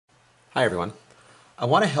Hi everyone. I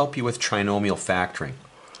want to help you with trinomial factoring.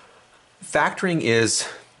 Factoring is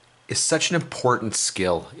such an important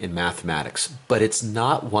skill in mathematics, but it's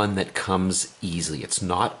not one that comes easily. It's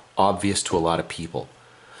not obvious to a lot of people.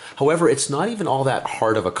 However, it's not even all that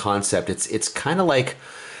hard of a concept. It's kind of like,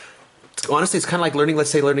 honestly, it's kind of like learning, let's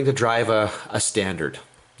say, learning to drive a standard.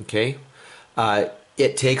 Okay?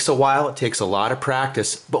 It takes a while, it takes a lot of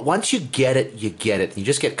practice, but once you get it, you get it. You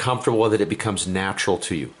just get comfortable with it, it becomes natural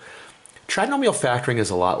to you. Trinomial factoring is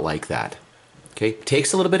a lot like that. Okay,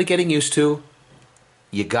 takes a little bit of getting used to.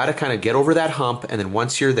 You got to kind of get over that hump, and then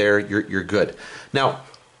once you're there, you're good. Now,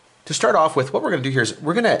 to start off with, what we're going to do here is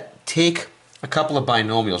we're going to take a couple of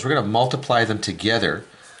binomials. We're going to multiply them together,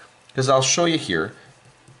 because I'll show you here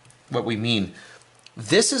what we mean.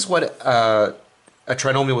 This is what a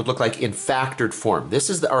trinomial would look like in factored form. This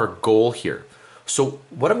is our goal here. So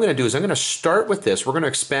what I'm going to do is I'm going to start with this. We're going to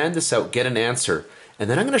expand this out, get an answer, and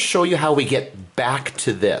then I'm going to show you how we get back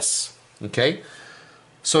to this. Okay?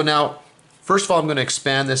 So now, first of all, I'm going to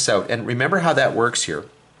expand this out. And remember how that works here.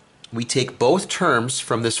 We take both terms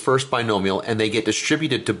from this first binomial and they get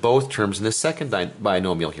distributed to both terms in the second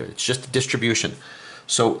binomial here. It's just a distribution.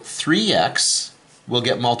 So 3x will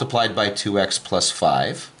get multiplied by 2x plus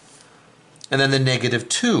 5. And then the negative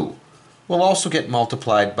 2 will also get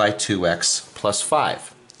multiplied by 2x plus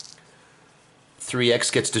 5.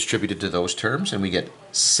 3x gets distributed to those terms, and we get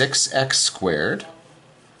 6x squared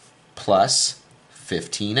plus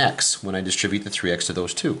 15x when I distribute the 3x to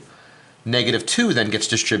those two. Negative 2 then gets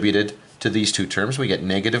distributed to these two terms. We get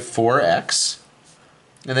negative 4x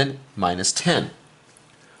and then minus 10.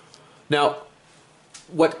 Now,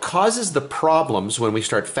 what causes the problems when we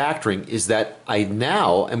start factoring is that I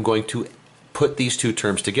now am going to put these two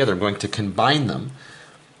terms together. I'm going to combine them.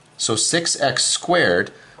 So 6x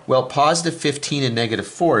squared, well, positive 15 and negative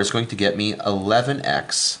 4 is going to get me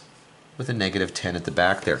 11x with a negative 10 at the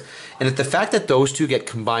back there. And the fact that those two get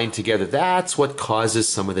combined together, that's what causes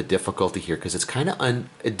some of the difficulty here, because it's kind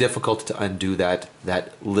of difficult to undo that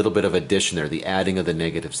little bit of addition there, the adding of the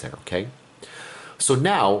negatives there, okay? So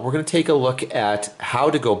now we're going to take a look at how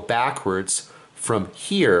to go backwards from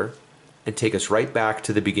here and take us right back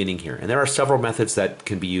to the beginning here. And there are several methods that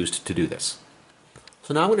can be used to do this.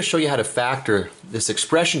 So now I'm going to show you how to factor this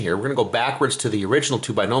expression here. We're going to go backwards to the original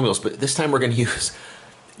two binomials, but this time we're going to use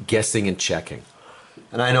guessing and checking.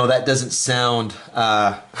 And I know that doesn't sound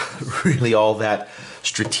really all that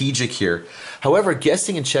strategic here. However,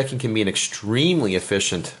 guessing and checking can be an extremely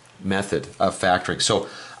efficient method of factoring. So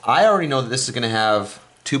I already know that this is going to have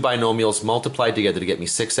two binomials multiplied together to get me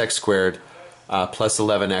 6x squared plus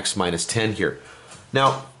 11x minus 10 here.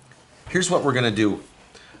 Now, here's what we're going to do.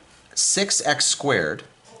 6x squared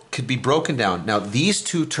could be broken down. Now, these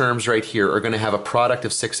two terms right here are going to have a product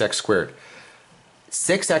of 6x squared.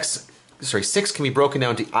 6 can be broken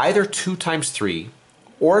down to either 2 times 3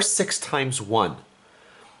 or 6 times 1.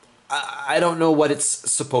 I don't know what it's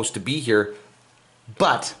supposed to be here,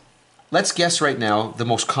 but let's guess right now the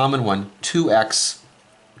most common one, 2x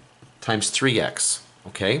times 3x,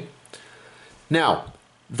 okay? Now,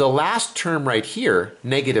 the last term right here,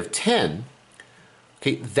 negative 10,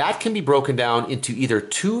 okay, that can be broken down into either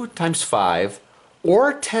 2 times 5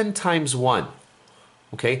 or 10 times 1.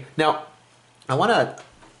 Okay, now I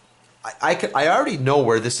already know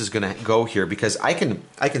where this is going to go here because I can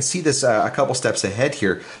see this a couple steps ahead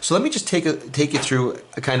here. So let me just take you through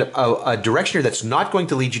a kind of a direction here that's not going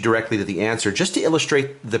to lead you directly to the answer, just to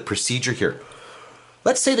illustrate the procedure here.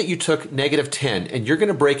 Let's say that you took negative 10 and you're going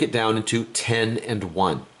to break it down into 10 and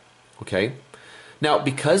 1. Okay, now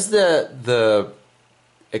because the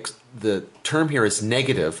term here is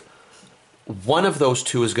negative, one of those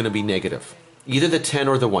two is going to be negative. Either the 10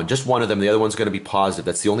 or the 1, just one of them, the other one's going to be positive.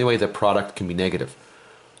 That's the only way the product can be negative.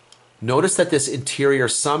 Notice that this interior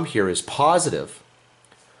sum here is positive.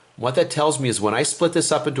 What that tells me is when I split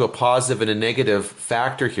this up into a positive and a negative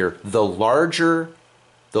factor here, the larger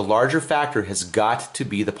factor has got to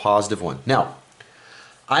be the positive one. Now,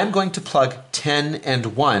 I'm going to plug 10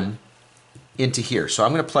 and 1 into here. So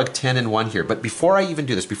I'm going to plug 10 and 1 here. But before I even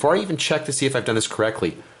do this, before I even check to see if I've done this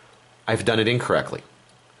correctly, I've done it incorrectly.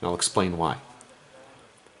 And I'll explain why.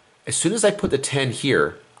 As soon as I put the 10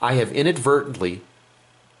 here, I have inadvertently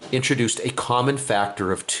introduced a common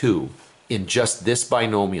factor of 2 in just this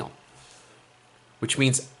binomial, which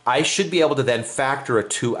means I should be able to then factor a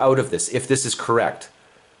 2 out of this if this is correct.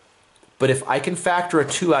 But if I can factor a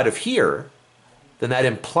 2 out of here, then that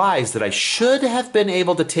implies that I should have been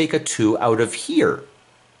able to take a 2 out of here.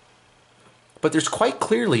 But there quite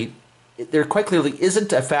clearly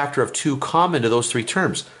isn't a factor of 2 common to those three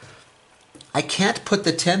terms. I can't put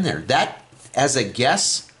the 10 there. That, as a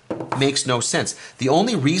guess, makes no sense. The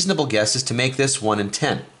only reasonable guess is to make this 1 and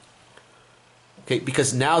 10. Okay,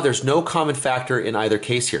 because now there's no common factor in either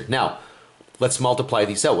case here. Now, let's multiply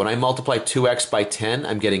these out. When I multiply 2x by 10,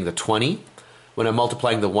 I'm getting the 20. When I'm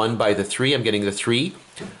multiplying the 1 by the 3, I'm getting the 3.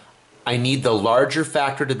 I need the larger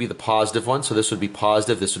factor to be the positive one, so this would be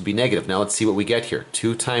positive, this would be negative. Now let's see what we get here.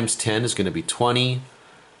 2 times 10 is going to be 20.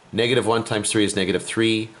 Negative 1 times 3 is negative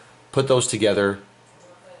 3. Put those together.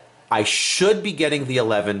 I should be getting the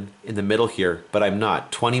 11 in the middle here, but I'm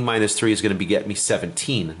not. 20 minus 3 is going to get me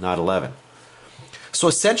 17, not 11. So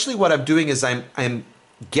essentially what I'm doing is I'm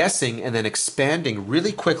guessing and then expanding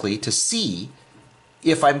really quickly to see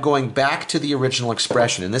if I'm going back to the original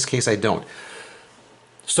expression. In this case, I don't.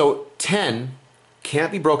 So 10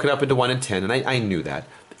 can't be broken up into 1 and 10, and I knew that.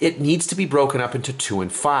 It needs to be broken up into 2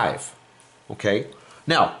 and 5. Okay?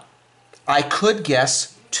 Now, I could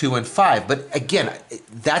guess 2 and 5, but again,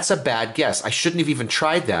 that's a bad guess. I shouldn't have even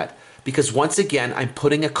tried that because once again, I'm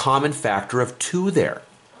putting a common factor of 2 there.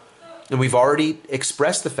 And we've already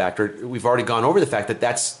expressed the factor, we've already gone over the fact that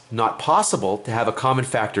that's not possible to have a common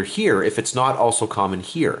factor here if it's not also common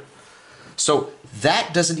here. So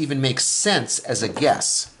that doesn't even make sense as a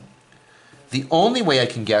guess. The only way I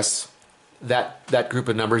can guess that group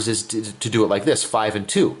of numbers is to do it like this, 5 and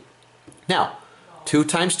 2. Now, 2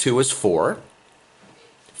 times 2 is 4.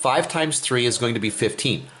 5 times 3 is going to be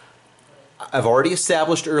 15. I've already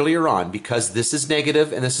established earlier on, because this is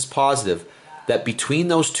negative and this is positive, that between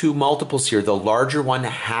those two multiples here, the larger one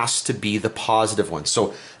has to be the positive one.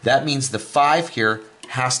 So that means the 5 here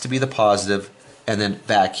has to be the positive, and then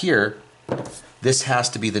back here, this has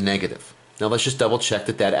to be the negative. Now let's just double check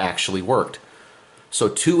that that actually worked. So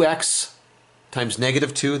 2x times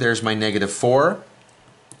negative 2, there's my negative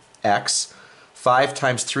 4x. 5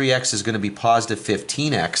 times 3x is going to be positive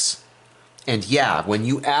 15x. And yeah, when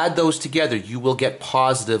you add those together, you will get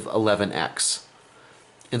positive 11x.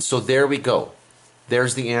 And so there we go.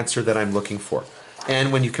 There's the answer that I'm looking for.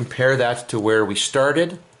 And when you compare that to where we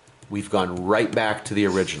started, we've gone right back to the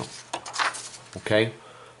original. Okay?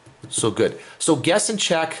 So good. So guess and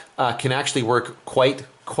check can actually work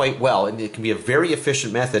quite well, and it can be a very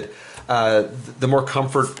efficient method. The more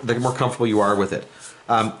comfortable you are with it.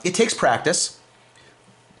 It takes practice,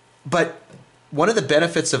 but one of the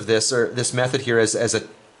benefits of this method here as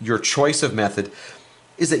your choice of method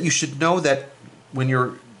is that you should know that when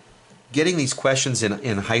you're getting these questions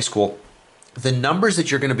in high school, the numbers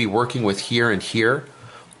that you're going to be working with here and here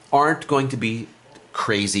aren't going to be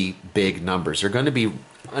crazy big numbers. They're going to be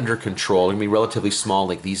under control. They're going to be relatively small,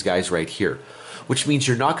 like these guys right here, which means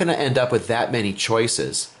you're not going to end up with that many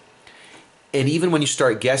choices. And even when you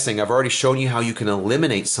start guessing, I've already shown you how you can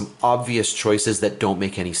eliminate some obvious choices that don't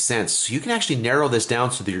make any sense. So you can actually narrow this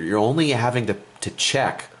down so that you're only having to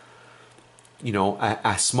check, you know,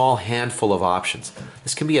 a small handful of options.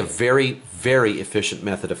 This can be a very, very efficient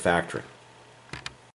method of factoring.